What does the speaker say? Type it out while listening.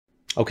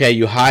Okay,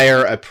 you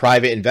hire a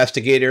private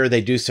investigator.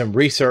 They do some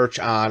research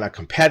on a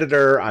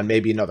competitor, on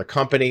maybe another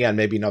company, on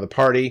maybe another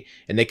party,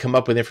 and they come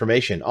up with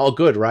information. All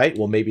good, right?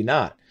 Well, maybe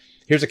not.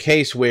 Here's a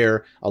case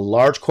where a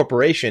large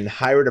corporation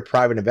hired a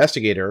private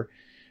investigator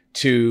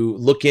to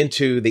look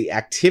into the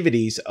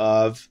activities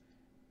of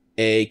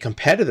a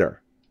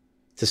competitor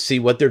to see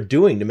what they're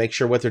doing, to make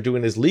sure what they're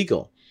doing is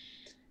legal.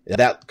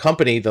 That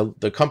company,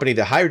 the company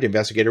that hired the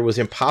investigator, was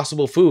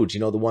Impossible Foods,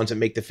 the ones that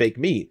make the fake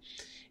meat.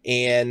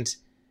 And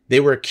they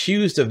were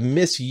accused of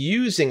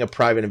misusing a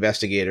private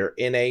investigator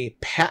in a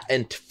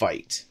patent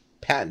fight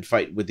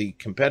with the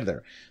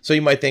competitor. So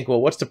you might think,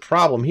 well, what's the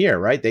problem here,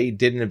 right? They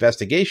did an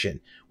investigation.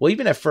 Well,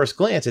 even at first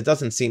glance, it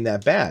doesn't seem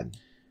that bad.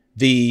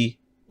 The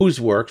Who's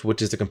Worked,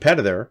 which is the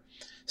competitor,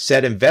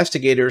 said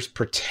investigators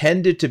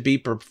pretended to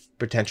be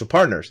potential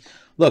partners.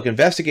 Look,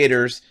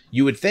 investigators,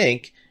 you would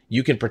think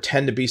you can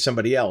pretend to be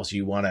somebody else.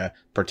 You want to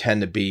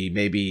pretend to be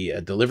maybe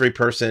a delivery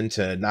person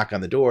to knock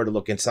on the door, to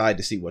look inside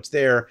to see what's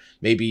there.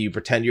 Maybe you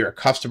pretend you're a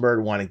customer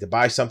wanting to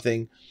buy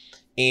something.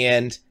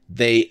 And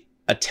they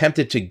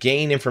attempted to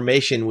gain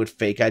information with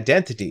fake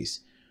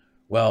identities.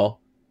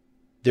 Well,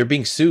 they're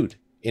being sued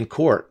in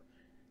court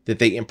that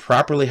they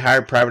improperly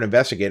hired private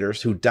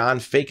investigators who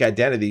donned fake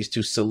identities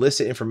to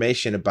solicit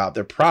information about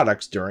their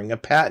products during a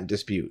patent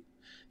dispute.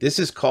 This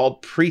is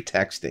called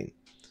pretexting.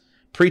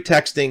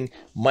 Pretexting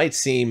might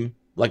seem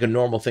like a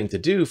normal thing to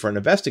do for an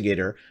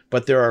investigator,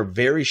 but there are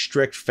very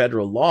strict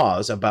federal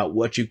laws about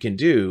what you can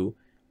do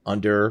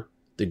under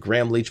the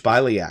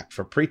Gramm-Leach-Bliley Act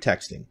for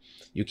pretexting.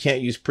 You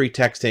can't use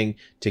pretexting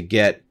to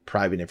get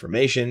private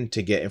information,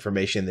 to get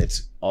information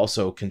that's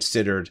also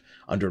considered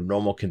under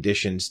normal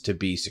conditions to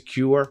be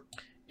secure.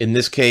 In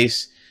this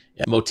case,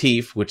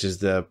 Motif, which is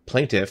the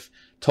plaintiff,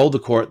 told the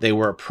court they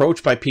were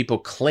approached by people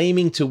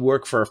claiming to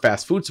work for a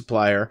fast food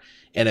supplier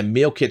and a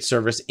meal kit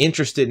service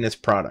interested in its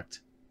product,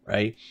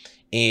 right?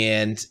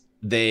 And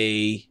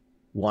they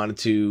wanted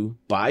to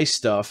buy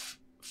stuff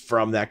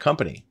from that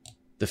company.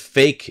 The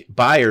fake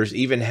buyers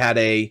even had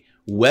a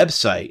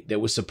website that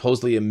was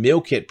supposedly a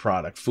meal kit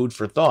product, Food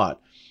for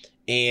Thought,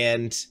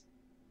 and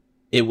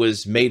it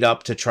was made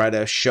up to try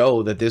to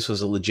show that this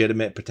was a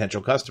legitimate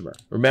potential customer.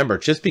 Remember,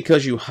 just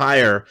because you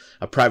hire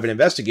a private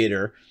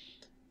investigator,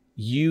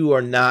 you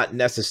are not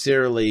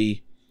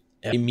necessarily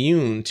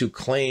immune to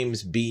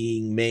claims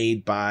being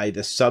made by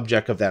the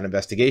subject of that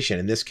investigation.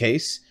 In this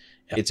case,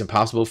 it's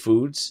Impossible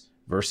Foods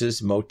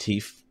versus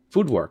Motif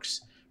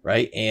Foodworks,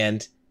 right?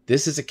 And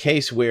this is a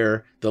case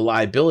where the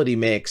liability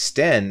may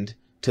extend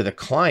to the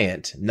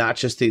client, not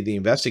just to the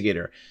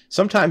investigator.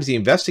 Sometimes the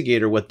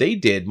investigator, what they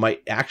did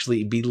might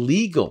actually be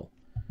legal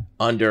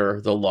under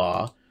the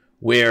law,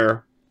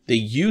 where the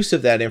use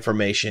of that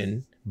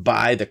information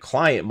by the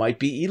client might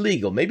be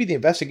illegal. Maybe the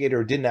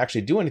investigator didn't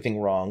actually do anything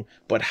wrong,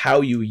 but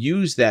how you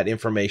use that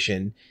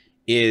information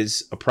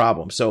is a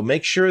problem. So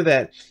make sure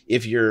that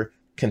if you're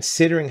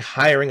considering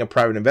hiring a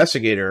private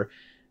investigator,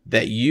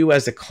 that you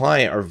as a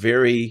client are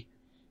very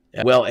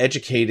well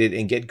educated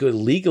and get good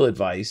legal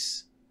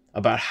advice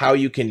about how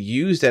you can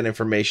use that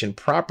information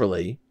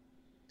properly.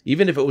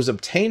 Even if it was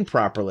obtained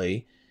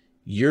properly,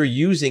 you're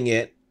using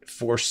it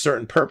for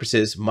certain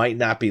purposes might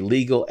not be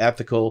legal,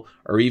 ethical,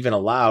 or even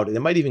allowed. And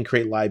it might even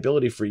create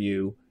liability for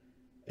you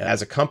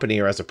as a company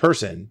or as a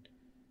person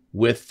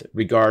with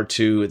regard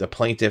to the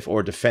plaintiff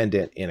or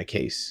defendant in a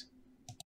case.